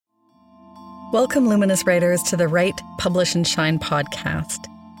Welcome, Luminous Writers, to the Write, Publish, and Shine podcast.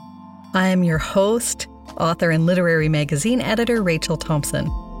 I am your host, author, and literary magazine editor, Rachel Thompson.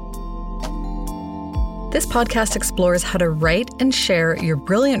 This podcast explores how to write and share your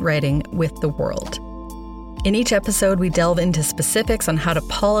brilliant writing with the world. In each episode, we delve into specifics on how to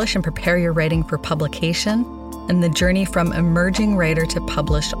polish and prepare your writing for publication and the journey from emerging writer to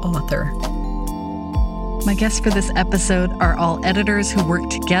published author. My guests for this episode are all editors who work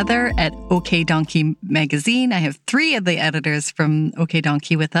together at OK Donkey magazine. I have 3 of the editors from OK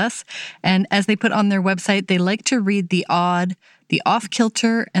Donkey with us. And as they put on their website, they like to read the odd, the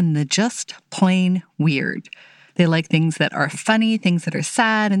off-kilter, and the just plain weird. They like things that are funny, things that are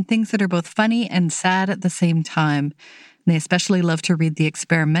sad, and things that are both funny and sad at the same time. And they especially love to read the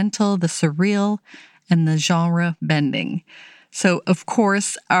experimental, the surreal, and the genre bending. So, of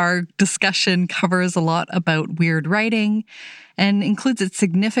course, our discussion covers a lot about weird writing and includes its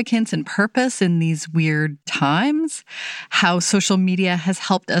significance and purpose in these weird times, how social media has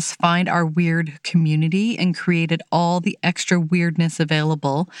helped us find our weird community and created all the extra weirdness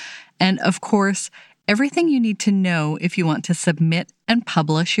available, and, of course, everything you need to know if you want to submit and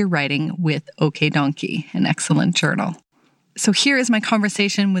publish your writing with OK Donkey, an excellent journal. So here is my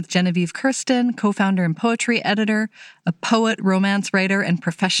conversation with Genevieve Kirsten, co-founder and poetry editor, a poet, romance writer, and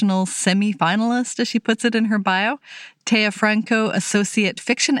professional semi-finalist, as she puts it in her bio, Thea Franco, associate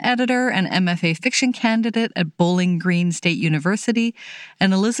fiction editor and MFA fiction candidate at Bowling Green State University,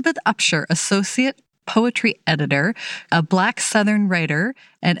 and Elizabeth Upshur, associate poetry editor, a Black Southern writer,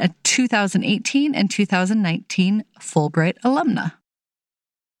 and a 2018 and 2019 Fulbright alumna.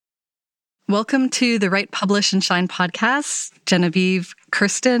 Welcome to the Write, Publish, and Shine podcast, Genevieve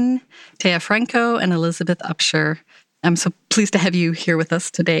Kirsten, Thea Franco, and Elizabeth Upshur. I'm so pleased to have you here with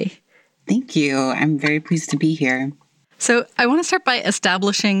us today. Thank you. I'm very pleased to be here. So I want to start by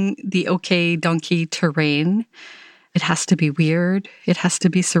establishing the OK Donkey terrain. It has to be weird. It has to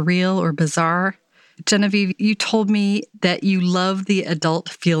be surreal or bizarre. Genevieve, you told me that you love the adult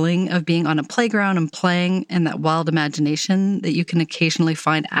feeling of being on a playground and playing and that wild imagination that you can occasionally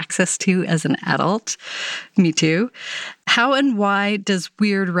find access to as an adult. Me too. How and why does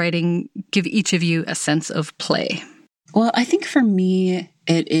weird writing give each of you a sense of play? Well, I think for me,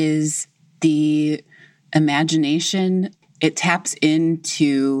 it is the imagination. It taps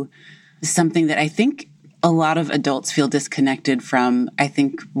into something that I think a lot of adults feel disconnected from. I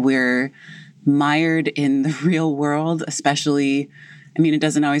think we're mired in the real world, especially, it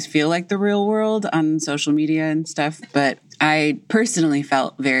doesn't always feel like the real world on social media and stuff, but I personally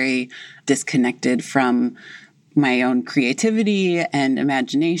felt very disconnected from my own creativity and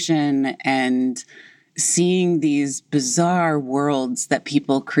imagination and seeing these bizarre worlds that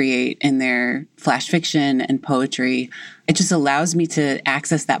people create in their flash fiction and poetry. It just allows me to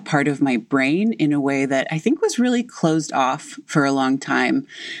access that part of my brain in a way that I think was really closed off for a long time.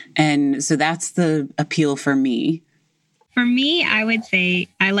 And so that's the appeal for me. For me, I would say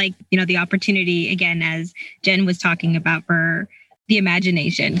I like, the opportunity, again, as Jen was talking about, for the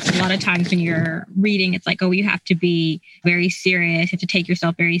imagination. So a lot of times when you're reading, it's like, oh, you have to be very serious. You have to take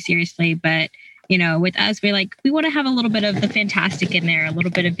yourself very seriously. But with us, we want to have a little bit of the fantastic in there, a little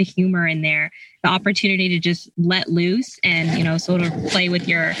bit of the humor in there, the opportunity to just let loose and, sort of play with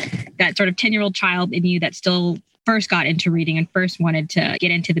that sort of 10-year-old child in you that still first got into reading and first wanted to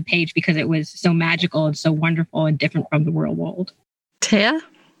get into the page because it was so magical and so wonderful and different from the real world. Thea?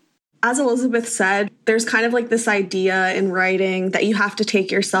 As Elizabeth said, there's kind of like this idea in writing that you have to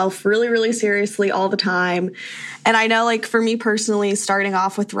take yourself really, really seriously all the time. And I know, for me personally, starting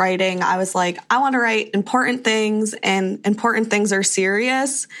off with writing, I was like, I want to write important things, and important things are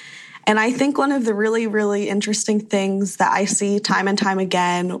serious. And I think one of the really, really interesting things that I see time and time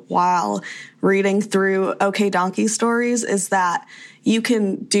again while reading through OK Donkey stories is that you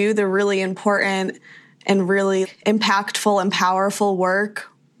can do the really important and really impactful and powerful work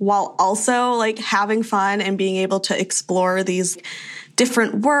while also having fun and being able to explore these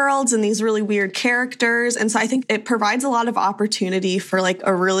different worlds and these really weird characters. And so I think it provides a lot of opportunity for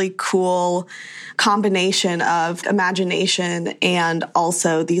a really cool combination of imagination and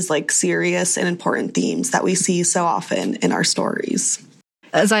also these serious and important themes that we see so often in our stories.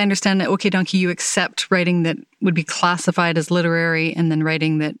 As I understand it, OK Donkey, you accept writing that would be classified as literary and then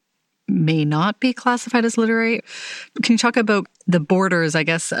writing that may not be classified as literary. Can you talk about the borders, I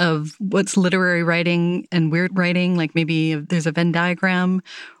guess, of what's literary writing and weird writing? Maybe there's a Venn diagram,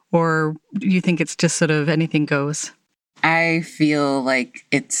 or do you think it's just sort of anything goes? I feel like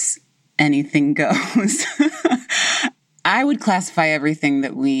it's anything goes. I would classify everything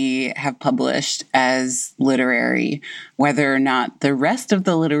that we have published as literary. Whether or not the rest of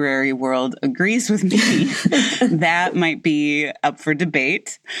the literary world agrees with me, that might be up for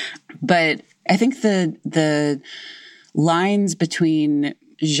debate. But I think the lines between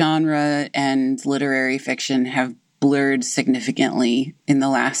genre and literary fiction have blurred significantly in the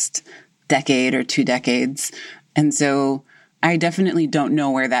last decade or 2 decades. And so I definitely don't know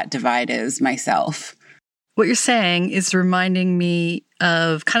where that divide is myself. What you're saying is reminding me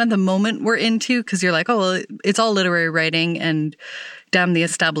of kind of the moment we're into, because you're like, oh, well, it's all literary writing and damn the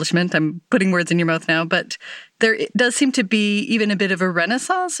establishment. I'm putting words in your mouth now. But there does seem to be even a bit of a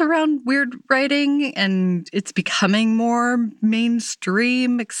renaissance around weird writing, and it's becoming more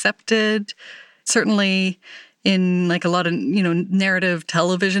mainstream, accepted. Certainly in like a lot of, narrative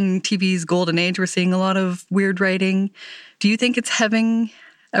television, TV's golden age, we're seeing a lot of weird writing. Do you think it's having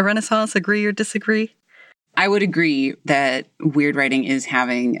a renaissance? Agree or disagree? I would agree that weird writing is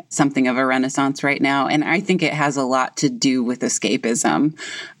having something of a renaissance right now. And I think it has a lot to do with escapism.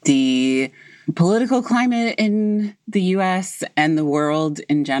 The political climate in the US and the world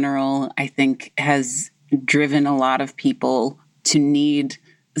in general, I think, has driven a lot of people to need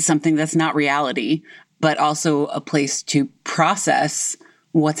something that's not reality, but also a place to process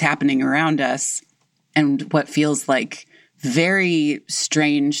what's happening around us and what feels like very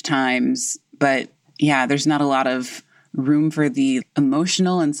strange times. But yeah, there's not a lot of room for the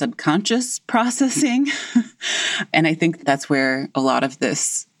emotional and subconscious processing. And I think that's where a lot of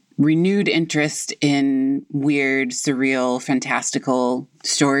this renewed interest in weird, surreal, fantastical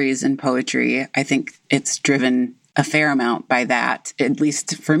stories and poetry, I think it's driven a fair amount by that. At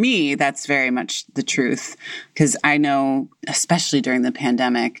least for me, that's very much the truth. Because I know, especially during the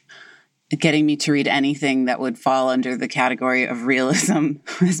pandemic, getting me to read anything that would fall under the category of realism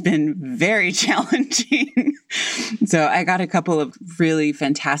has been very challenging. So I got a couple of really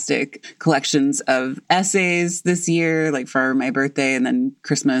fantastic collections of essays this year, like for my birthday and then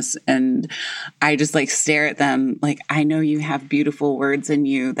Christmas. And I just stare at them like, I know you have beautiful words in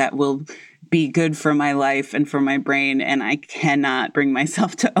you that will be good for my life and for my brain. And I cannot bring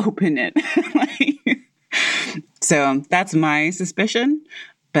myself to open it. So that's my suspicion.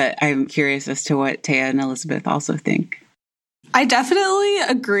 But I'm curious as to what Taya and Elizabeth also think. I definitely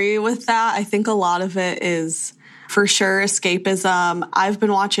agree with that. I think a lot of it is for sure escapism. I've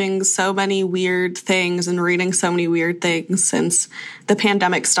been watching so many weird things and reading so many weird things since the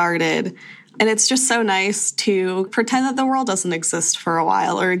pandemic started. And it's just so nice to pretend that the world doesn't exist for a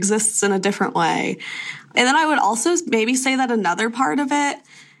while or exists in a different way. And then I would also maybe say that another part of it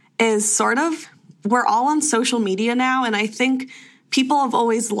is sort of, we're all on social media now. And I think people have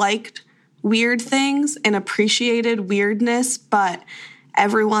always liked weird things and appreciated weirdness, but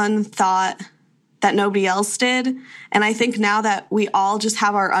everyone thought that nobody else did. And I think now that we all just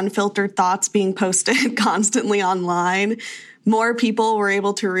have our unfiltered thoughts being posted constantly online, more people were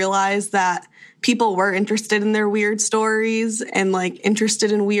able to realize that people were interested in their weird stories and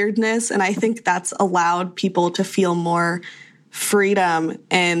interested in weirdness. And I think that's allowed people to feel more freedom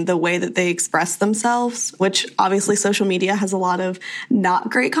in the way that they express themselves, which obviously social media has a lot of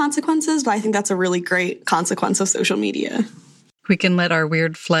not great consequences, but I think that's a really great consequence of social media. We can let our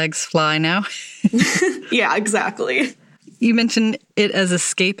weird flags fly now. Yeah, exactly. You mentioned it as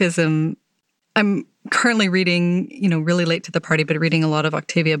escapism. I'm currently reading, really late to the party, but reading a lot of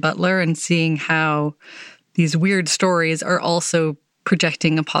Octavia Butler and seeing how these weird stories are also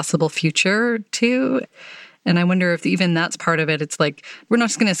projecting a possible future too. And I wonder if even that's part of it. It's like, we're not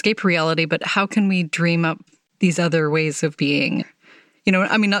just going to escape reality, but how can we dream up these other ways of being?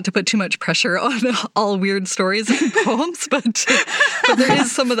 Not to put too much pressure on all weird stories and poems, but there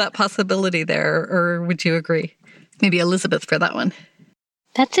is some of that possibility there. Or would you agree? Maybe Elizabeth for that one.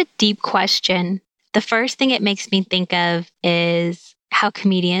 That's a deep question. The first thing it makes me think of is how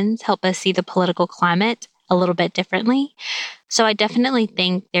comedians help us see the political climate a little bit differently. So I definitely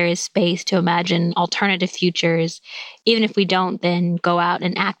think there is space to imagine alternative futures, even if we don't then go out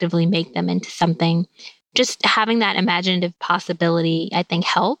and actively make them into something. Just having that imaginative possibility, I think,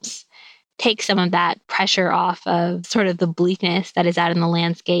 helps take some of that pressure off of sort of the bleakness that is out in the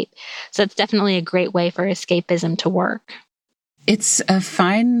landscape. So it's definitely a great way for escapism to work. It's a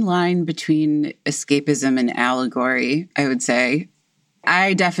fine line between escapism and allegory, I would say.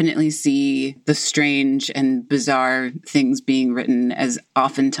 I definitely see the strange and bizarre things being written as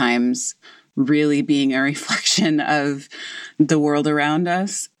oftentimes really being a reflection of the world around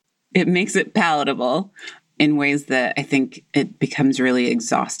us. It makes it palatable in ways that I think it becomes really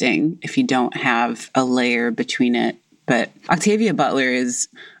exhausting if you don't have a layer between it. But Octavia Butler is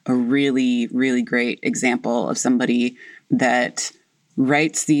a really, really great example of somebody that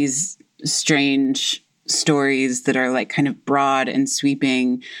writes these strange stories that are like kind of broad and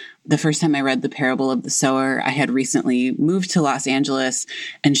sweeping. The first time I read The Parable of the Sower, I had recently moved to Los Angeles,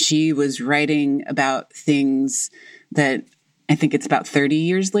 and she was writing about things that I think it's about 30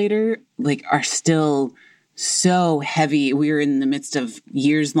 years later, like are still so heavy. We were in the midst of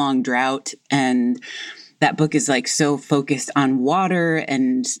years-long drought, and that book is like so focused on water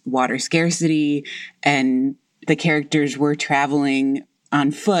and water scarcity, and the characters were traveling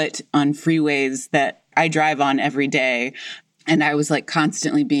on foot on freeways that I drive on every day. And I was like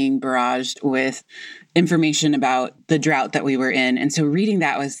constantly being barraged with information about the drought that we were in. And so reading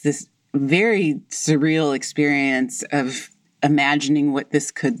that was this very surreal experience of imagining what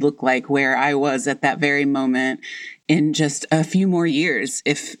this could look like where I was at that very moment in just a few more years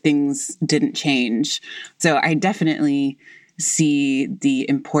if things didn't change. So I definitely see the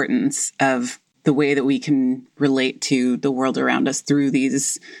importance of the way that we can relate to the world around us through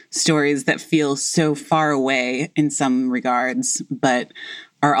these stories that feel so far away in some regards, but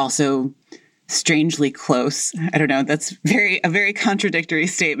are also strangely close. I don't know. That's a very contradictory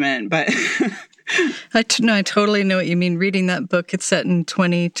statement, but I totally know what you mean. Reading that book, it's set in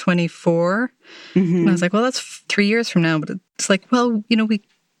 2024. Mm-hmm. And I was like, well, that's 3 years from now. But it's like, well, we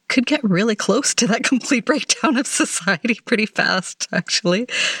could get really close to that complete breakdown of society pretty fast, actually.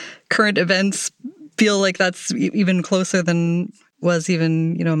 Current events feel like that's even closer than was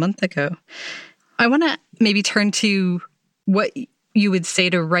even, a month ago. I want to maybe turn to what you would say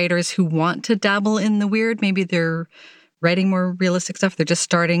to writers who want to dabble in the weird. Maybe they're writing more realistic stuff. They're just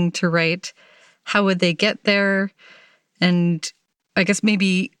starting to write. How would they get there? And I guess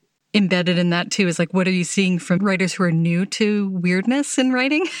maybe embedded in that too is like, what are you seeing from writers who are new to weirdness in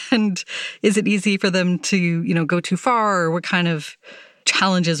writing? And is it easy for them to, go too far, or what kind of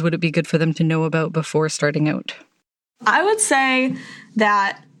challenges would it be good for them to know about before starting out? I would say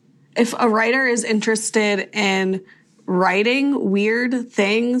that if a writer is interested in writing weird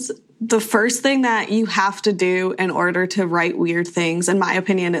things, the first thing that you have to do in order to write weird things, in my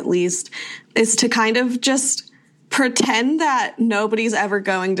opinion at least, is to kind of just pretend that nobody's ever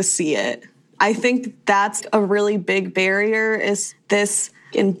going to see it. I think that's a really big barrier, is this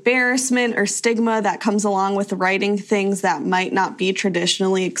embarrassment or stigma that comes along with writing things that might not be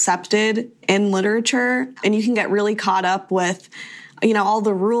traditionally accepted in literature. And you can get really caught up with, all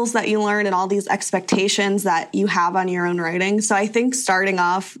the rules that you learn and all these expectations that you have on your own writing. So I think starting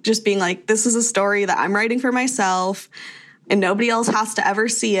off just being like, this is a story that I'm writing for myself and nobody else has to ever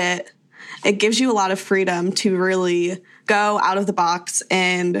see it. It gives you a lot of freedom to really go out of the box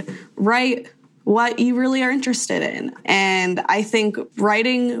and write what you really are interested in. And I think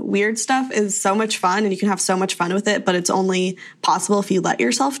writing weird stuff is so much fun and you can have so much fun with it, but it's only possible if you let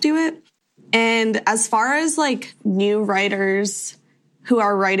yourself do it. And as far as like new writers who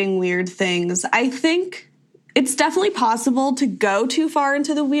are writing weird things, I think it's definitely possible to go too far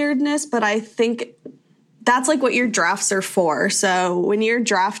into the weirdness, but I think that's like what your drafts are for. So when you're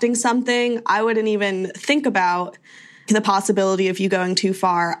drafting something, I wouldn't even think about the possibility of you going too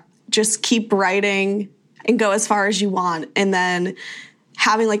far. Just keep writing and go as far as you want. And then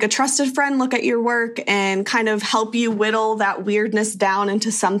having like a trusted friend look at your work and kind of help you whittle that weirdness down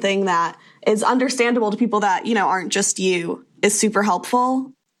into something that is understandable to people that, aren't just you, is super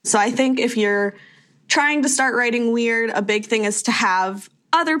helpful. So I think if you're trying to start writing weird, a big thing is to have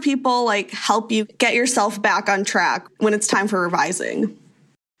other people like help you get yourself back on track when it's time for revising.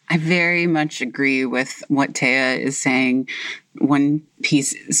 I very much agree with what Taya is saying. One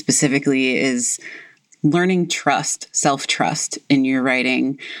piece specifically is learning self-trust in your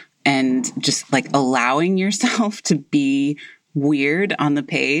writing, and just like allowing yourself to be weird on the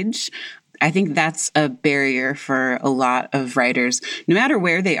page. I think that's a barrier for a lot of writers, no matter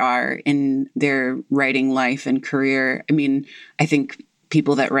where they are in their writing life and career. I mean, I think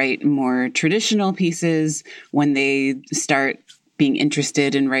people that write more traditional pieces, when they start being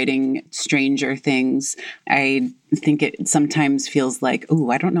interested in writing stranger things, I think it sometimes feels like, oh,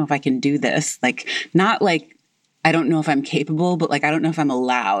 I don't know if I can do this. Like, not like, I don't know if I'm capable, but like, I don't know if I'm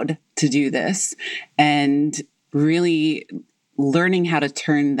allowed to do this. And really learning how to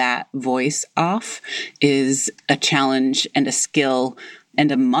turn that voice off is a challenge and a skill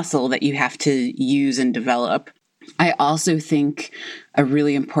and a muscle that you have to use and develop. I also think a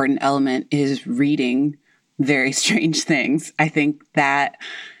really important element is reading very strange things. I think that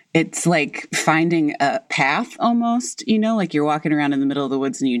it's like finding a path almost, like you're walking around in the middle of the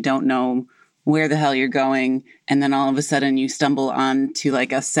woods and you don't know where the hell you're going. And then all of a sudden you stumble onto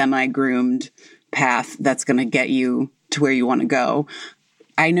like a semi-groomed path that's going to get you to where you want to go.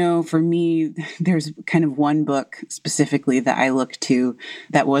 I know for me, there's kind of one book specifically that I look to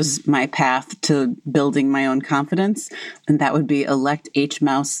that was my path to building my own confidence. And that would be Elect H.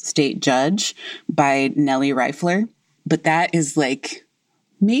 Mouse State Judge by Nellie Reifler. But that is like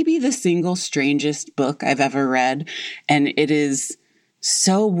maybe the single strangest book I've ever read. And it is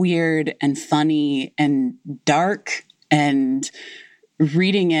so weird and funny and dark. And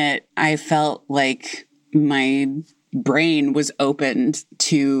reading it, I felt like my brain was opened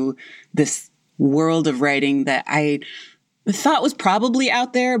to this world of writing that I thought was probably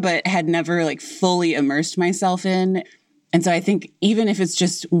out there, but had never like fully immersed myself in. And so I think even if it's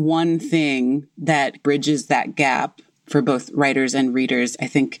just one thing that bridges that gap for both writers and readers, I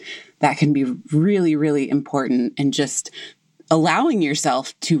think that can be really, really important, and just allowing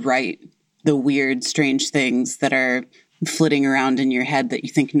yourself to write the weird, strange things that are flitting around in your head that you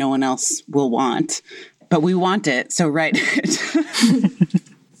think no one else will want. But we want it, so write it.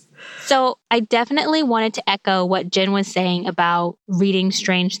 So I definitely wanted to echo what Jen was saying about reading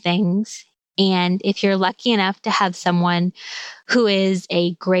strange things. And if you're lucky enough to have someone who is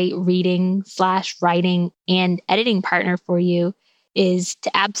a great reading/writing and editing partner for you, is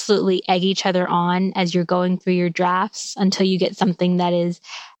to absolutely egg each other on as you're going through your drafts until you get something that is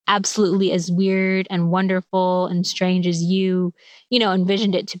absolutely as weird and wonderful and strange as you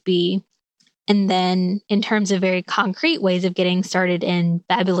envisioned it to be. And then in terms of very concrete ways of getting started in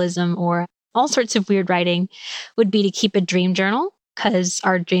fabulism or all sorts of weird writing would be to keep a dream journal, because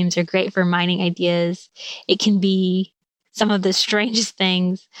our dreams are great for mining ideas. It can be some of the strangest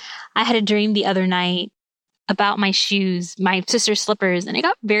things. I had a dream the other night about my shoes, my sister's slippers, and it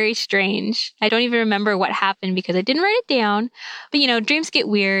got very strange. I don't even remember what happened because I didn't write it down. But, dreams get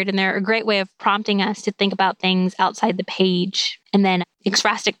weird, and they're a great way of prompting us to think about things outside the page. And then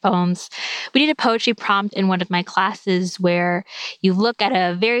ekphrastic poems. We did a poetry prompt in one of my classes where you look at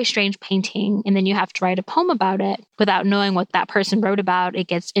a very strange painting and then you have to write a poem about it without knowing what that person wrote about. It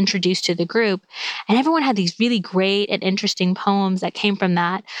gets introduced to the group, and everyone had these really great and interesting poems that came from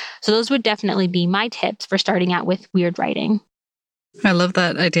that. So those would definitely be my tips for starting out with weird writing. I love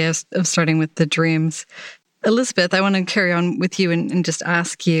that idea of starting with the dreams. Elizabeth, I want to carry on with you and just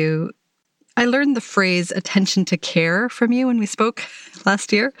ask you, I learned the phrase attention to care from you when we spoke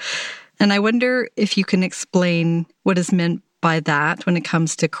last year. And I wonder if you can explain what is meant by that when it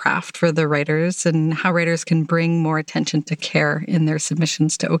comes to craft for the writers, and how writers can bring more attention to care in their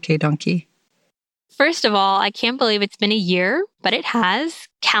submissions to OK Donkey. First of all, I can't believe it's been a year, but it has,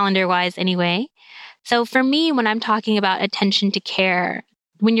 calendar-wise anyway. So for me, when I'm talking about attention to care,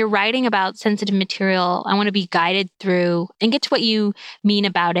 when you're writing about sensitive material, I want to be guided through and get to what you mean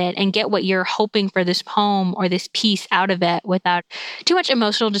about it and get what you're hoping for this poem or this piece out of it without too much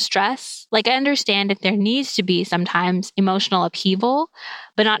emotional distress. Like, I understand if there needs to be sometimes emotional upheaval,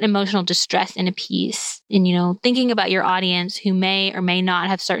 but not emotional distress in a piece. And, thinking about your audience who may or may not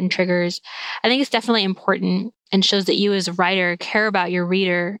have certain triggers, I think it's definitely important and shows that you as a writer care about your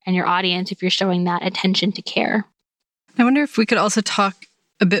reader and your audience if you're showing that attention to care. I wonder if we could also talk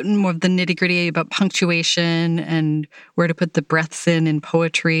a bit more of the nitty-gritty about punctuation and where to put the breaths in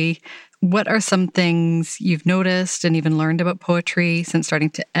poetry. What are some things you've noticed and even learned about poetry since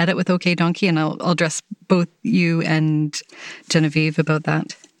starting to edit with OK Donkey? And I'll address both you and Genevieve about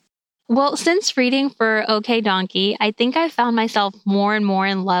that. Well, since reading for OK Donkey, I think I found myself more and more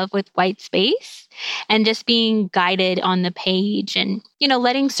in love with white space and just being guided on the page and,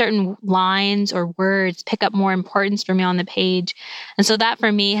 letting certain lines or words pick up more importance for me on the page. And so that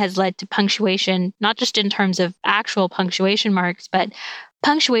for me has led to punctuation, not just in terms of actual punctuation marks, but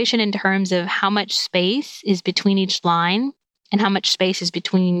punctuation in terms of how much space is between each line and how much space is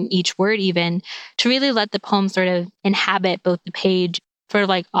between each word even, to really let the poem sort of inhabit both the page for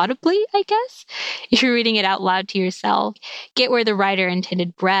audibly, I guess, if you're reading it out loud to yourself, get where the writer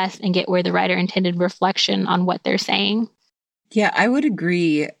intended breath and get where the writer intended reflection on what they're saying. Yeah, I would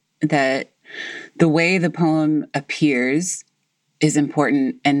agree that the way the poem appears is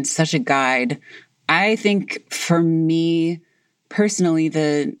important and such a guide. I think for me personally,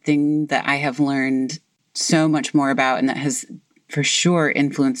 the thing that I have learned so much more about and that has for sure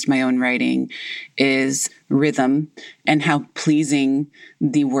influenced my own writing is rhythm and how pleasing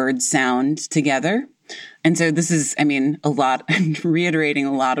the words sound together. And so this is, I'm reiterating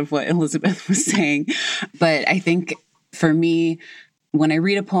a lot of what Elizabeth was saying, but I think for me, when I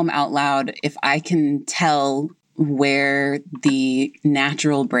read a poem out loud, if I can tell where the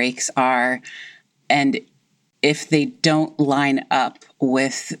natural breaks are, and if they don't line up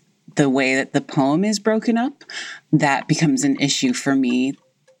with the way that the poem is broken up, that becomes an issue for me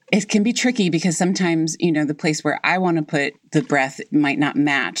it can be tricky because sometimes, the place where I want to put the breath might not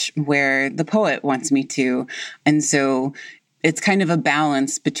match where the poet wants me to. And so it's kind of a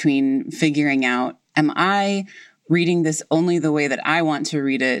balance between figuring out, am I reading this only the way that I want to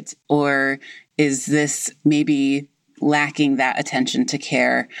read it? Or is this maybe lacking that attention to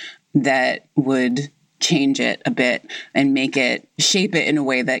care that would change it a bit and shape it in a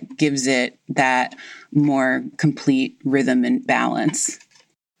way that gives it that more complete rhythm and balance?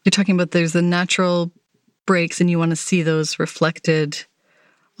 You're talking about there's the natural breaks and you want to see those reflected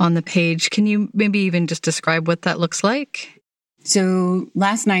on the page. Can you maybe even just describe what that looks like? So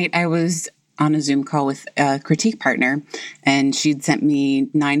last night I was on a Zoom call with a critique partner, and she'd sent me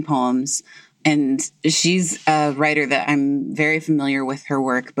 9 poems. And she's a writer that I'm very familiar with her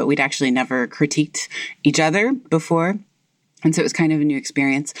work, but we'd actually never critiqued each other before. And so it was kind of a new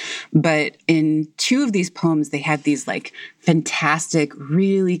experience. But in 2 of these poems, they had these like fantastic,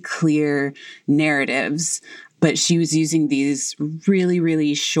 really clear narratives. But she was using these really,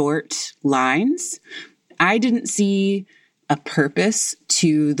 really short lines. I didn't see a purpose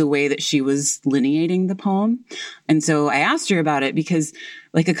to the way that she was lineating the poem. And so I asked her about it because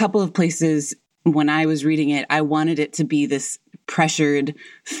like a couple of places when I was reading it, I wanted it to be this pressured,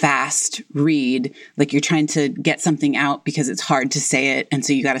 fast read. Like you're trying to get something out because it's hard to say it. And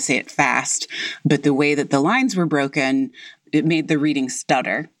so you got to say it fast. But the way that the lines were broken, it made the reading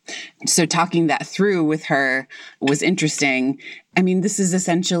stutter. So talking that through with her was interesting. I mean, this is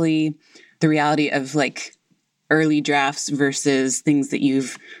essentially the reality of like early drafts versus things that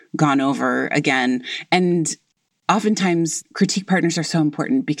you've gone over again. And oftentimes critique partners are so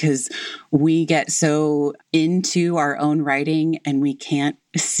important because we get so into our own writing and we can't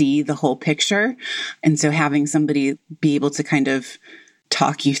see the whole picture. And so having somebody be able to kind of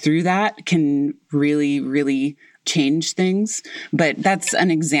talk you through that can really, really change things. But that's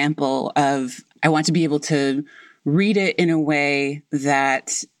an example of, I want to be able to read it in a way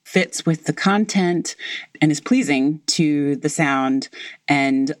that fits with the content and is pleasing to the sound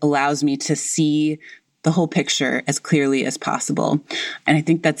and allows me to see the whole picture as clearly as possible. And I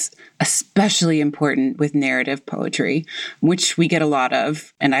think that's especially important with narrative poetry, which we get a lot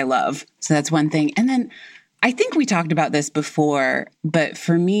of and I love. So that's one thing. And then I think we talked about this before, but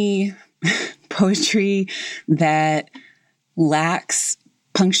for me, poetry that lacks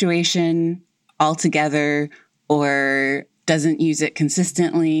punctuation altogether or doesn't use it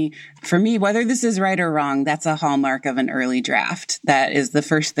consistently. For me, whether this is right or wrong, that's a hallmark of an early draft. That is the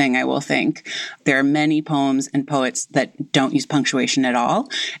first thing I will think. There are many poems and poets that don't use punctuation at all,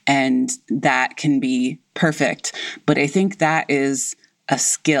 and that can be perfect. But I think that is a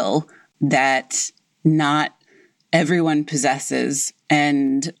skill that not everyone possesses.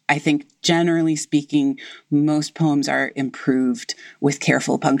 And I think generally speaking, most poems are improved with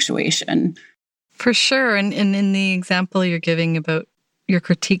careful punctuation. For sure. And in the example you're giving about your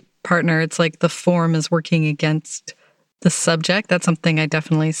critique partner, it's like the form is working against the subject. That's something I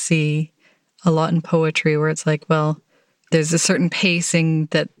definitely see a lot in poetry where it's like, well, there's a certain pacing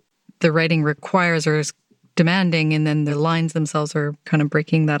that the writing requires or is demanding, and then the lines themselves are kind of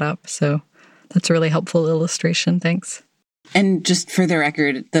breaking that up. So that's a really helpful illustration. Thanks. And just for the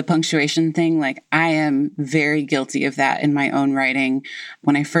record, the punctuation thing, like I am very guilty of that in my own writing.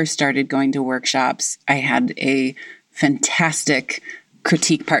 When I first started going to workshops, I had a fantastic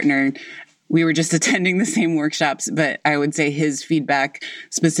critique partner. We were just attending the same workshops, but I would say his feedback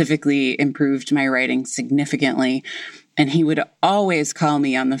specifically improved my writing significantly. And he would always call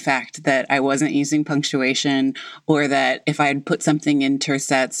me on the fact that I wasn't using punctuation, or that if I had put something in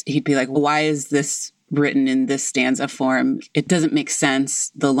tercets, he'd be like, why is this written in this stanza form? It doesn't make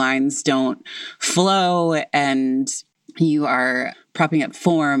sense. The lines don't flow, and you are propping up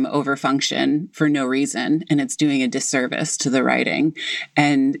form over function for no reason, and it's doing a disservice to the writing.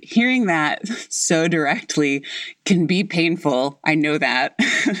 And hearing that so directly can be painful. I know that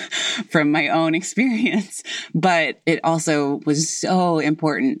from my own experience, but it also was so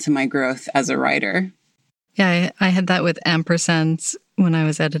important to my growth as a writer. Yeah, I had that with ampersands when I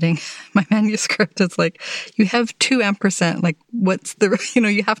was editing my manuscript. It's like, you have 2 ampersand, like what's the,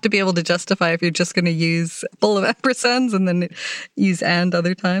 you have to be able to justify if you're just going to use full of ampersands and then use and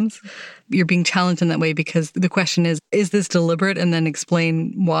other times. You're being challenged in that way because the question is this deliberate? And then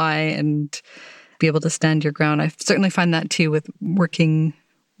explain why and be able to stand your ground. I certainly find that too with working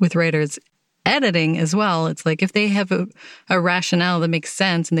with writers. Editing as well, it's like if they have a rationale that makes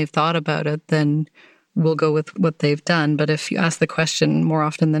sense and they've thought about it, then we'll go with what they've done. But if you ask the question, more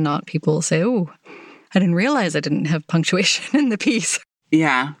often than not, people will say, oh, I didn't realize I didn't have punctuation in the piece.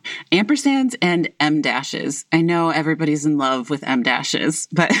 Yeah. Ampersands and M dashes. I know everybody's in love with M dashes,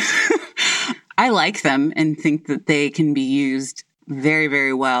 but I like them and think that they can be used very,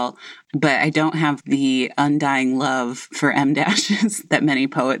 very well. But I don't have the undying love for M dashes that many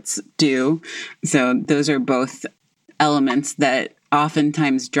poets do. So those are both elements that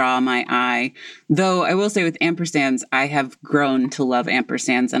oftentimes draw my eye. Though I will say with ampersands, I have grown to love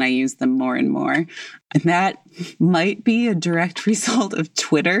ampersands and I use them more and more. And that might be a direct result of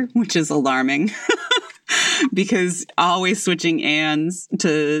Twitter, which is alarming. Because always switching ands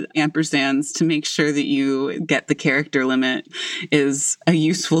to ampersands to make sure that you get the character limit is a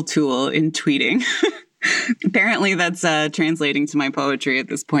useful tool in tweeting. Apparently that's translating to my poetry at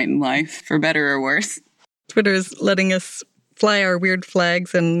this point in life, for better or worse. Twitter is letting us fly our weird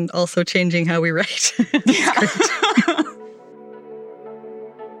flags and also changing how we write.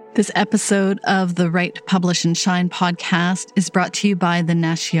 This episode of the Write, Publish, and Shine podcast is brought to you by the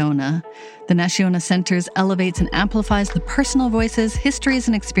Nashona. The Nashona Centers elevates and amplifies the personal voices, histories,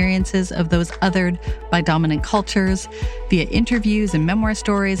 and experiences of those othered by dominant cultures via interviews and memoir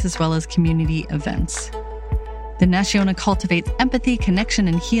stories, as well as community events. The Nashona cultivates empathy, connection,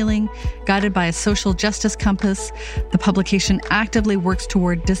 and healing, guided by a social justice compass. The publication actively works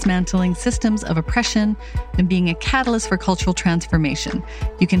toward dismantling systems of oppression and being a catalyst for cultural transformation.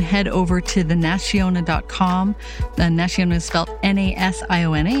 You can head over to thenashona.com. Nashona is spelled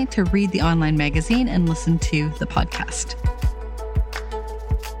Nasiona to read the online magazine and listen to the podcast.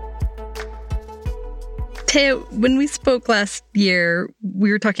 Taya, when we spoke last year,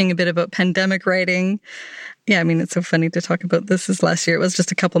 we were talking a bit about pandemic writing. Yeah, I mean, it's so funny to talk about this as last year. It was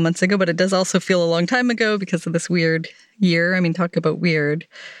just a couple months ago, but it does also feel a long time ago because of this weird year. I mean, talk about weird.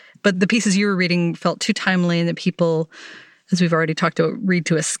 But the pieces you were reading felt too timely and that people, as we've already talked about, read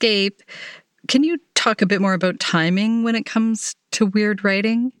to escape. Can you talk a bit more about timing when it comes to weird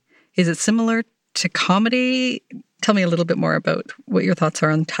writing? Is it similar to comedy? Tell me a little bit more about what your thoughts are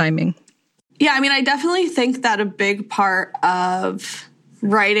on timing. Yeah, I mean, I definitely think that a big part of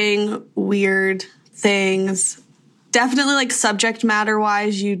writing weird things, definitely like subject matter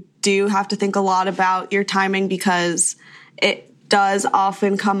wise, you do have to think a lot about your timing because it does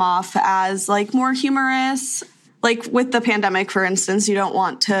often come off as like more humorous. Like with the pandemic, for instance, you don't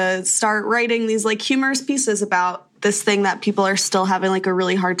want to start writing these like humorous pieces about this thing that people are still having like a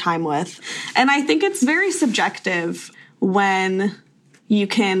really hard time with. And I think it's very subjective when you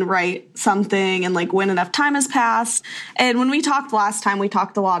can write something and like when enough time has passed. And when we talked last time, we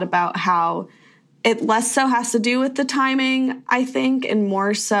talked a lot about how it less so has to do with the timing, I think, and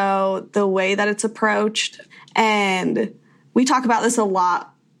more so the way that it's approached. And we talk about this a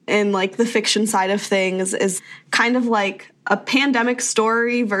lot in like the fiction side of things, is kind of like a pandemic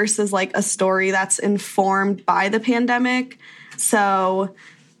story versus like a story that's informed by the pandemic. So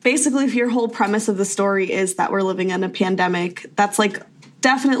basically, if your whole premise of the story is that we're living in a pandemic, that's like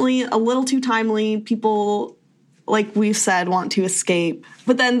definitely a little too timely. People, like we've said, want to escape.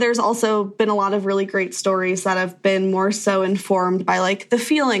 But then there's also been a lot of really great stories that have been more so informed by like the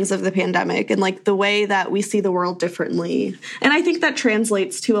feelings of the pandemic and like the way that we see the world differently. And I think that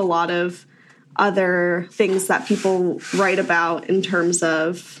translates to a lot of other things that people write about in terms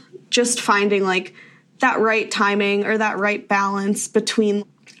of just finding like that right timing or that right balance between,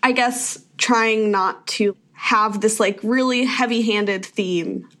 I guess, trying not to have this like really heavy-handed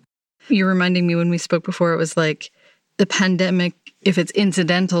theme. You're reminding me when we spoke before, it was like the pandemic, if it's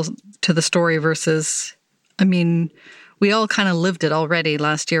incidental to the story versus, I mean, we all kind of lived it already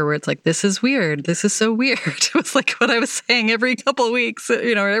last year where it's like, this is weird. This is so weird. It was like what I was saying every couple of weeks,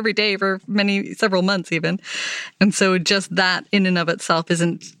 you know, or every day for several months even. And so just that in and of itself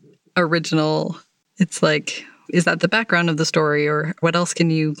isn't original. It's like, is that the background of the story or what else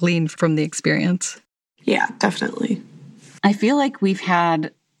can you glean from the experience? Yeah, definitely. I feel like we've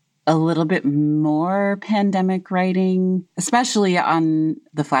had a little bit more pandemic writing, especially on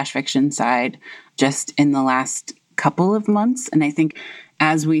the flash fiction side, just in the last couple of months. And I think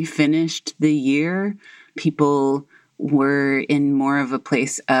as we finished the year, people were in more of a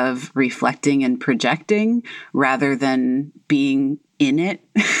place of reflecting and projecting rather than being in it.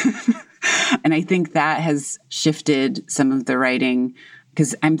 And I think that has shifted some of the writing,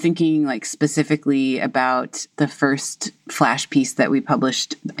 because I'm thinking like specifically about the first flash piece that we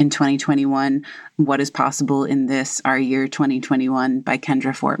published in 2021, What is Possible in This, Our Year 2021 by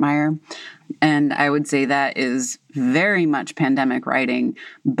Kendra Fortmeyer. And I would say that is very much pandemic writing,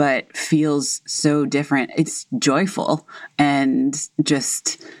 but feels so different. It's joyful and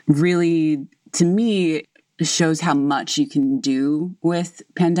just really, to me, shows how much you can do with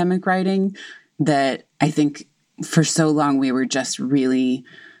pandemic writing that I think for so long we were just really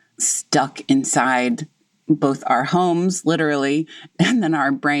stuck inside both our homes, literally, and then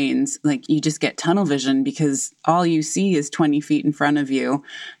our brains. Like, you just get tunnel vision because all you see is 20 feet in front of you.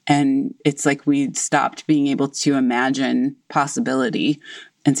 And it's like we stopped being able to imagine possibility.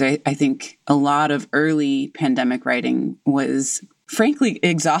 And so I think a lot of early pandemic writing was frankly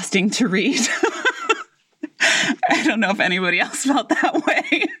exhausting to read. I don't know if anybody else felt that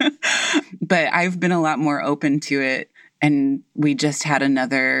way, but I've been a lot more open to it. And we just had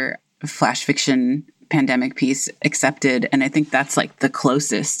another flash fiction pandemic piece accepted. And I think that's like the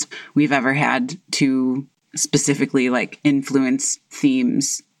closest we've ever had to specifically like influence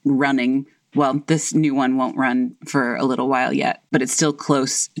themes running. Well, this new one won't run for a little while yet, but it's still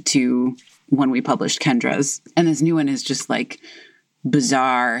close to when we published Kendra's. And this new one is just like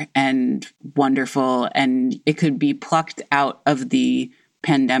bizarre and wonderful, and it could be plucked out of the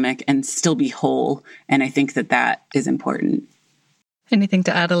pandemic and still be whole. And I think that that is important. Anything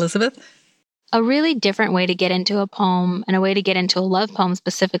to add, Elizabeth? A really different way to get into a poem, and a way to get into a love poem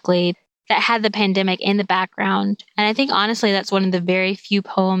specifically, that had the pandemic in the background. And I think honestly, that's one of the very few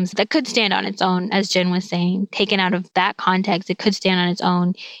poems that could stand on its own, as Jen was saying. Taken out of that context, it could stand on its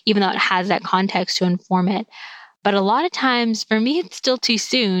own, even though it has that context to inform it. But a lot of times, for me, it's still too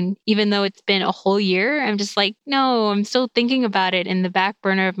soon, even though it's been a whole year. I'm just like, no, I'm still thinking about it in the back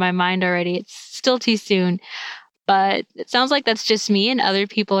burner of my mind already. It's still too soon. But it sounds like that's just me, and other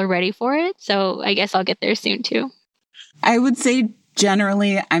people are ready for it. So I guess I'll get there soon, too. I would say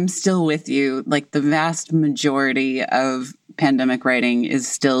generally, I'm still with you. Like, the vast majority of pandemic writing is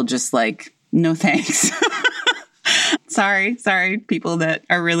still just like, no thanks. Sorry, people that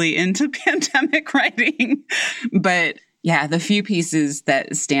are really into pandemic writing. But yeah, the few pieces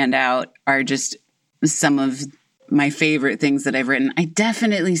that stand out are just some of my favorite things that I've written. I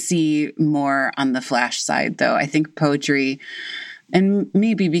definitely see more on the flash side, though. I think poetry, and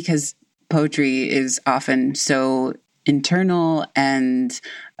maybe because poetry is often so internal and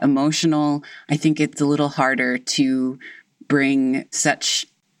emotional, I think it's a little harder to bring such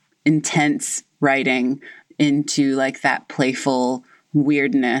intense writing into like that playful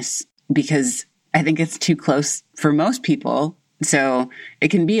weirdness, because I think it's too close for most people. So it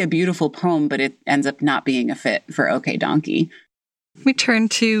can be a beautiful poem, but it ends up not being a fit for OK Donkey. We turn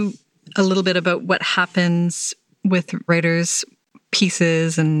to a little bit about what happens with writers'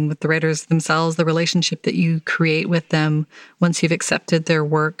 pieces and with the writers themselves, the relationship that you create with them once you've accepted their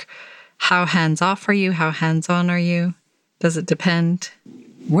work. How hands-off are you? How hands-on are you? Does it depend?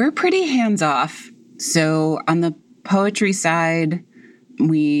 We're pretty hands-off. So on the poetry side,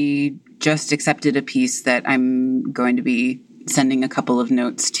 we just accepted a piece that I'm going to be sending a couple of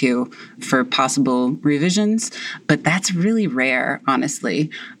notes to for possible revisions, but that's really rare,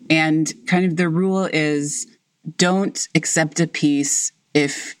 honestly. And kind of the rule is don't accept a piece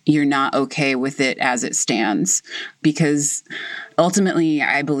if you're not okay with it as it stands, because ultimately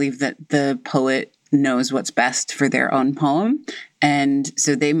I believe that the poet knows what's best for their own poem. And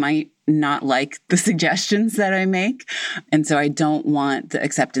so they might not like the suggestions that I make. And so I don't want the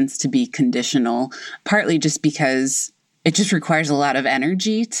acceptance to be conditional, partly just because it just requires a lot of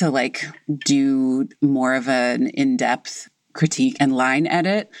energy to like do more of an in-depth critique and line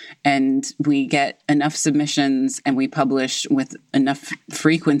edit. And we get enough submissions and we publish with enough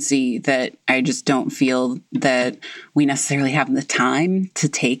frequency that I just don't feel that we necessarily have the time to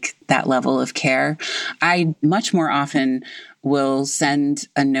take that level of care. I much more often will send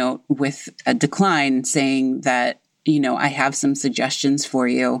a note with a decline saying that, you know, I have some suggestions for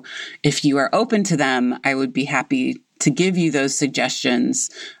you. If you are open to them, I would be happy to give you those suggestions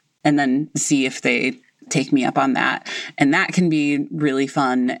and then see if they take me up on that. And that can be really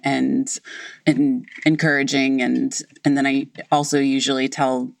fun and encouraging. And then I also usually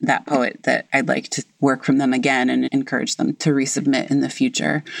tell that poet that I'd like to work from them again and encourage them to resubmit in the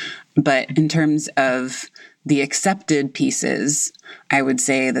future. But in terms of the accepted pieces, I would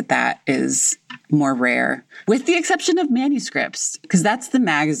say that that is more rare, with the exception of manuscripts, because that's the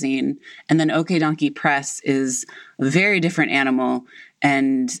magazine. And then OK Donkey Press is a very different animal.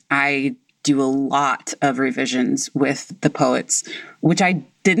 And I do a lot of revisions with the poets, which I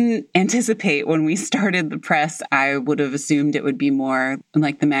didn't anticipate when we started the press. I would have assumed it would be more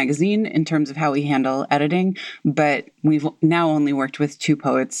like the magazine in terms of how we handle editing, but we've now only worked with 2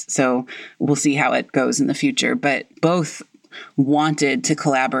 poets, so we'll see how it goes in the future. But both wanted to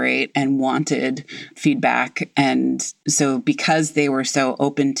collaborate and wanted feedback. And so because they were so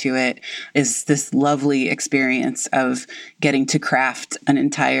open to it, is this lovely experience of getting to craft an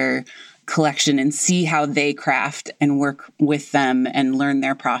entire collection and see how they craft and work with them and learn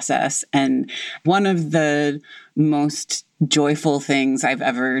their process. And one of the most joyful things I've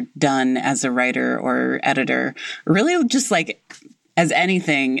ever done as a writer or editor, really just like as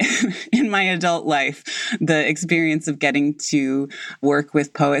anything in my adult life, the experience of getting to work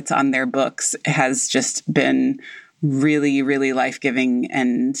with poets on their books has just been really, really life-giving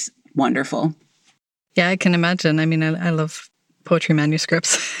and wonderful. Yeah, I can imagine. I mean, I love poetry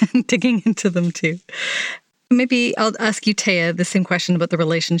manuscripts and digging into them too. Maybe I'll ask you, Taya, the same question about the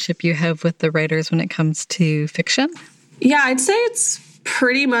relationship you have with the writers when it comes to fiction. Yeah, I'd say it's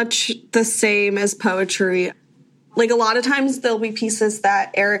pretty much the same as poetry. Like a lot of times there'll be pieces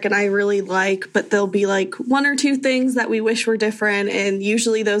that Eric and I really like, but there'll be like one or two things that we wish were different. And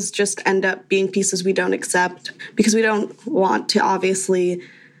usually those just end up being pieces we don't accept because we don't want to obviously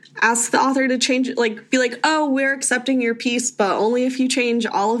ask the author to change it, like be like, oh, we're accepting your piece, but only if you change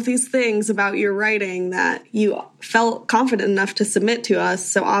all of these things about your writing that you felt confident enough to submit to us.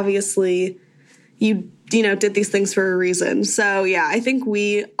 So obviously you did these things for a reason. So yeah, I think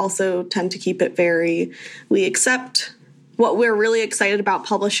we also tend to keep it we accept what we're really excited about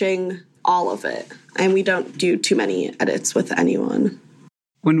publishing, all of it. And we don't do too many edits with anyone.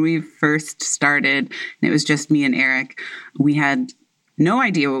 When we first started, and it was just me and Eric, we had no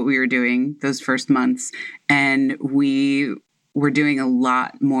idea what we were doing those first months. And we were doing a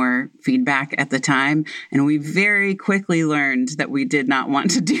lot more feedback at the time. And we very quickly learned that we did not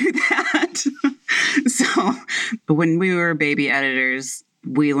want to do that. So when we were baby editors,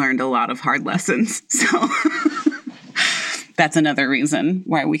 we learned a lot of hard lessons. So that's another reason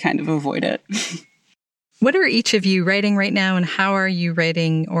why we kind of avoid it. What are each of you writing right now, and how are you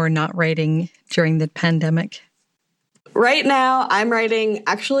writing or not writing during the pandemic? Right now, I'm writing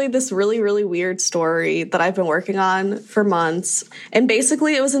actually this really, really weird story that I've been working on for months. And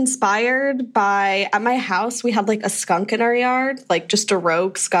basically, it was inspired by, at my house, we had like a skunk in our yard, like just a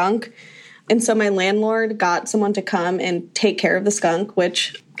rogue skunk. And so my landlord got someone to come and take care of the skunk,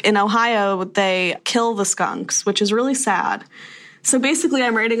 which in Ohio, they kill the skunks, which is really sad. So basically,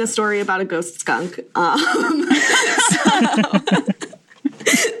 I'm writing a story about a ghost skunk. So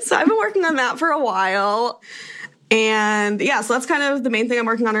I've been working on that for a while. And yeah, so that's kind of the main thing I'm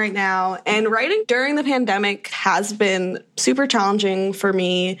working on right now. And writing during the pandemic has been super challenging for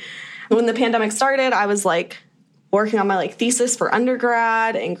me. When the pandemic started, I was like working on my thesis for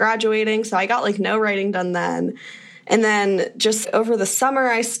undergrad and graduating. So I got no writing done then. And then just over the summer,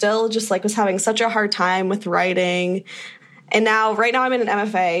 I still just was having such a hard time with writing. And right now I'm in an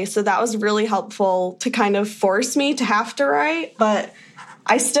MFA. So that was really helpful to kind of force me to have to write. But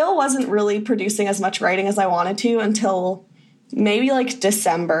I still wasn't really producing as much writing as I wanted to until maybe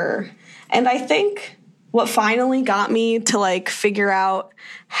December. And I think what finally got me to figure out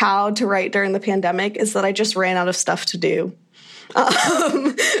how to write during the pandemic is that I just ran out of stuff to do.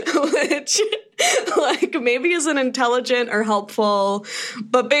 Which maybe isn't intelligent or helpful.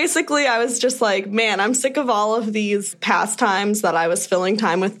 But basically I was just man, I'm sick of all of these pastimes that I was filling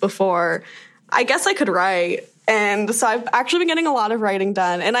time with before. I guess I could write. And so I've actually been getting a lot of writing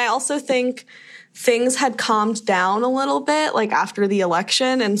done. And I also think things had calmed down a little bit after the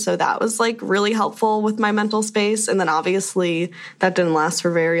election. And so that was really helpful with my mental space. And then obviously that didn't last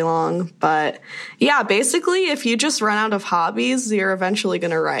for very long. But yeah, basically if you just run out of hobbies, you're eventually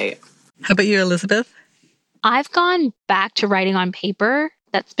going to write. How about you, Elizabeth? I've gone back to writing on paper.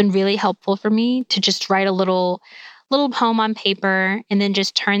 That's been really helpful for me to just write a little poem on paper and then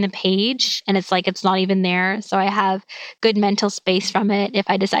just turn the page and it's not even there. So I have good mental space from it if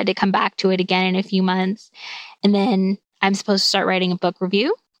I decide to come back to it again in a few months. And then I'm supposed to start writing a book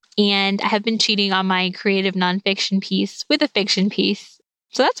review. And I have been cheating on my creative nonfiction piece with a fiction piece.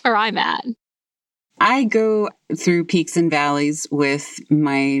 So that's where I'm at. I go through peaks and valleys with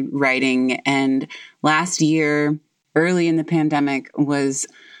my writing. And last year, early in the pandemic, was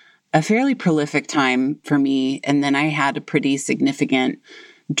a fairly prolific time for me. And then I had a pretty significant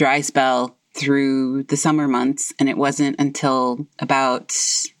dry spell through the summer months. And it wasn't until about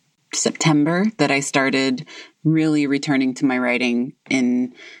September that I started really returning to my writing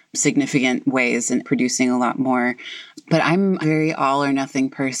in significant ways and producing a lot more. But I'm a very all or nothing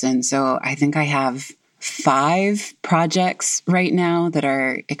person. So I think I have 5 projects right now that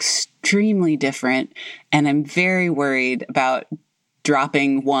are extremely different. And I'm very worried about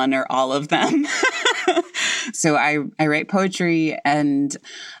dropping one or all of them. So I write poetry and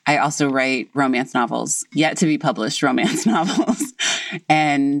I also write romance novels, yet to be published romance novels.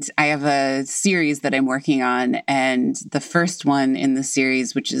 And I have a series that I'm working on. And the first one in the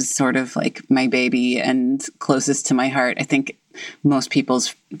series, which is sort of my baby and closest to my heart, I think most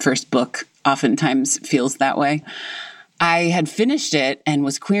people's first book oftentimes feels that way. I had finished it and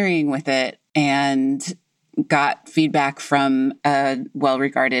was querying with it and got feedback from a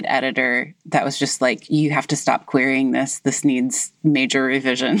well-regarded editor that was just like, you have to stop querying this. This needs major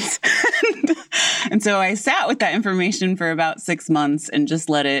revisions. And so I sat with that information for about 6 months and just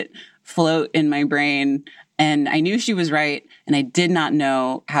let it float in my brain. And I knew she was right, and I did not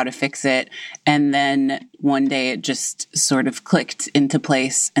know how to fix it. And then one day it just sort of clicked into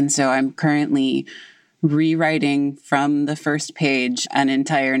place. And so I'm currently rewriting from the first page an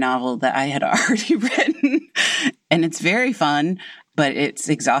entire novel that I had already written. And it's very fun, but it's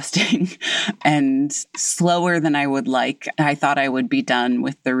exhausting and slower than I would like. I thought I would be done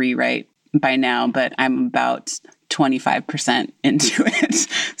with the rewrite by now, but I'm about 25% into it.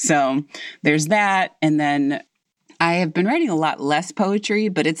 So there's that. And then I have been writing a lot less poetry,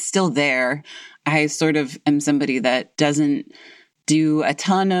 but it's still there. I sort of am somebody that doesn't do a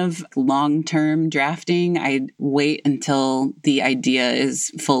ton of long-term drafting. I wait until the idea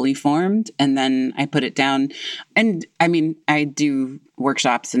is fully formed and then I put it down. And I mean, I do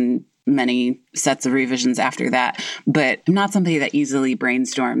workshops and many sets of revisions after that, but I'm not somebody that easily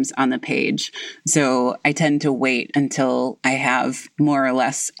brainstorms on the page. So I tend to wait until I have more or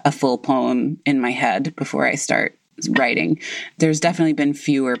less a full poem in my head before I start writing. There's definitely been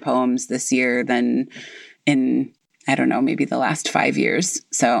fewer poems this year than in, I don't know, maybe the last 5 years.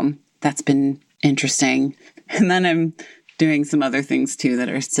 So that's been interesting. And then I'm doing some other things too that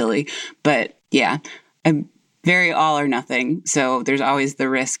are silly. But yeah, I'm very all or nothing. So there's always the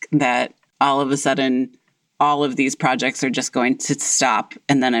risk that all of a sudden, all of these projects are just going to stop.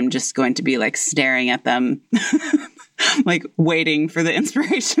 And then I'm just going to be like staring at them, like waiting for the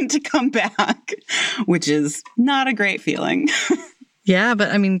inspiration to come back, which is not a great feeling. Yeah,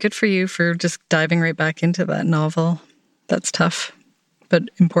 but I mean, good for you for just diving right back into that novel. That's tough, but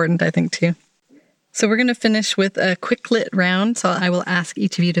important, I think, too. So we're going to finish with a quick lit round. So I will ask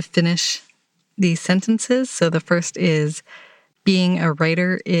each of you to finish these sentences. So the first is, being a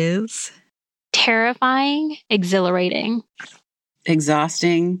writer is terrifying, exhilarating,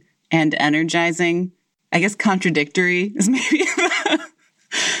 exhausting, and energizing. I guess contradictory is maybe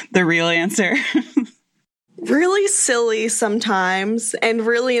the real answer. Really silly sometimes and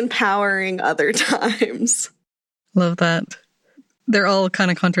really empowering other times. Love that. They're all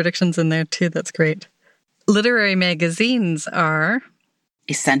kind of contradictions in there too. That's great. Literary magazines are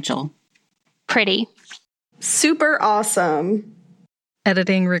essential, pretty, super awesome.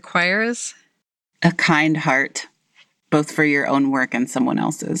 Editing requires a kind heart, both for your own work and someone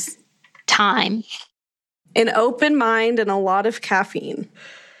else's. Time, an open mind and a lot of caffeine.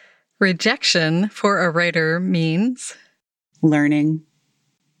 Rejection for a writer means learning.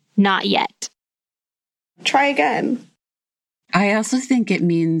 Not yet. Try again. I also think it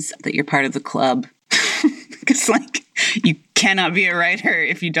means that you're part of the club. Because, like, you cannot be a writer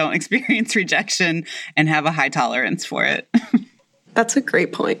if you don't experience rejection and have a high tolerance for it. That's a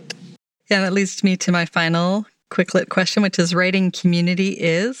great point. Yeah, that leads me to my final quick lit question, which is, writing community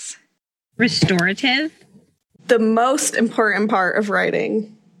is restorative. The most important part of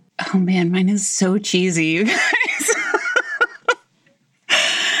writing. Oh man, mine is so cheesy, you guys.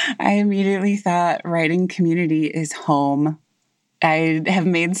 I immediately thought writing community is home. I have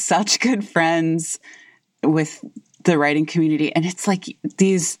made such good friends with the writing community. And it's like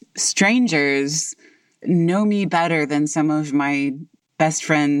these strangers know me better than some of my best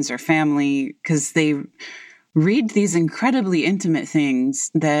friends or family because they read these incredibly intimate things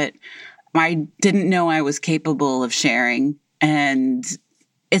that I didn't know I was capable of sharing. And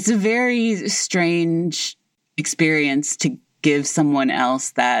it's a very strange experience to give someone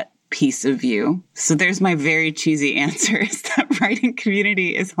else that piece of you. So there's my very cheesy answer, is that writing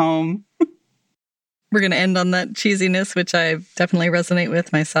community is home. We're going to end on that cheesiness, which I definitely resonate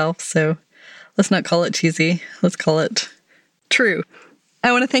with myself. So let's not call it cheesy. Let's call it true.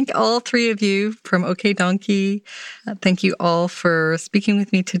 I want to thank all three of you from OK Donkey. Thank you all for speaking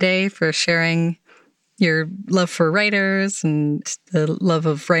with me today, for sharing your love for writers and the love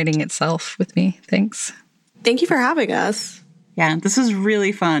of writing itself with me. Thanks. Thank you for having us. Yeah, this was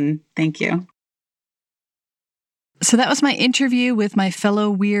really fun. Thank you. So that was my interview with my fellow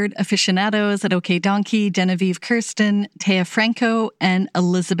weird aficionados at OK Donkey, Genevieve Kirsten, Taya Franco, and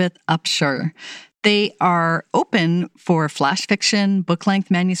Elizabeth Upshur. They are open for flash fiction, book-length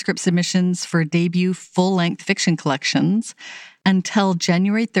manuscript submissions for debut full-length fiction collections until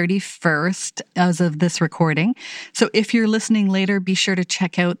January 31st as of this recording. So if you're listening later, be sure to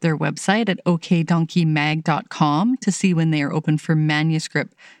check out their website at okdonkeymag.com to see when they are open for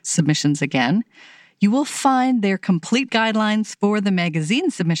manuscript submissions again. You will find their complete guidelines for the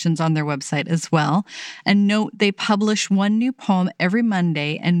magazine submissions on their website as well. And note, they publish one new poem every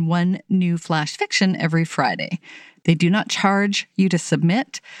Monday and one new flash fiction every Friday. They do not charge you to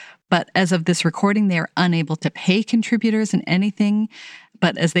submit, but as of this recording, they are unable to pay contributors in anything,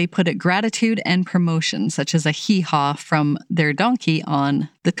 but as they put it, gratitude and promotion, such as a hee-haw from their donkey on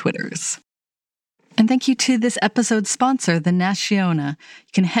the Twitters. And thank you to this episode's sponsor, The Nasiona.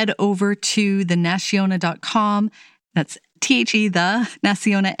 You can head over to thenasiona.com. That's THE, the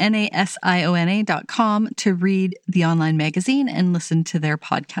Nasiona, NASIONA.com to read the online magazine and listen to their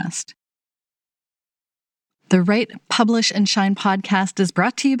podcast. The Write, Publish, and Shine podcast is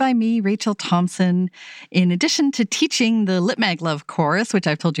brought to you by me, Rachel Thompson. In addition to teaching the LitMag Love course, which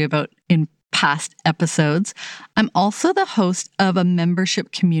I've told you about in past episodes, I'm also the host of a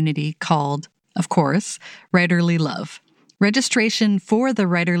membership community called, of course, Writerly Love. Registration for the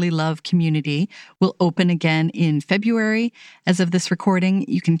Writerly Love community will open again in February. As of this recording,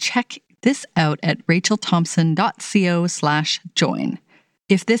 you can check this out at rachelthompson.co/join.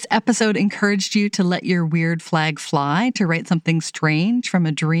 If this episode encouraged you to let your weird flag fly, to write something strange from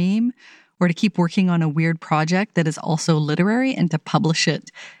a dream, or to keep working on a weird project that is also literary and to publish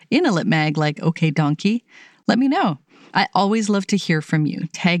it in a lit mag like OK Donkey, let me know. I always love to hear from you.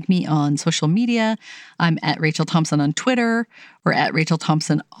 Tag me on social media. I'm at Rachel Thompson on Twitter or at Rachel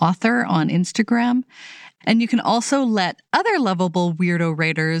Thompson Author on Instagram. And you can also let other lovable weirdo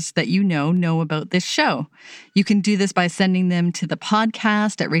writers that you know about this show. You can do this by sending them to the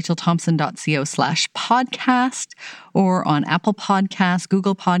podcast at rachelthompson.co/podcast or on Apple Podcasts,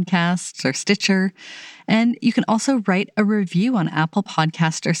 Google Podcasts, or Stitcher. And you can also write a review on Apple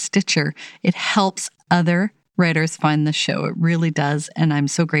Podcasts or Stitcher. It helps other writers find the show. It really does. And I'm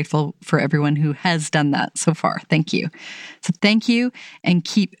so grateful for everyone who has done that so far. Thank you. So thank you, and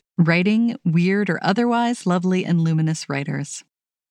keep writing weird or otherwise lovely and luminous writers.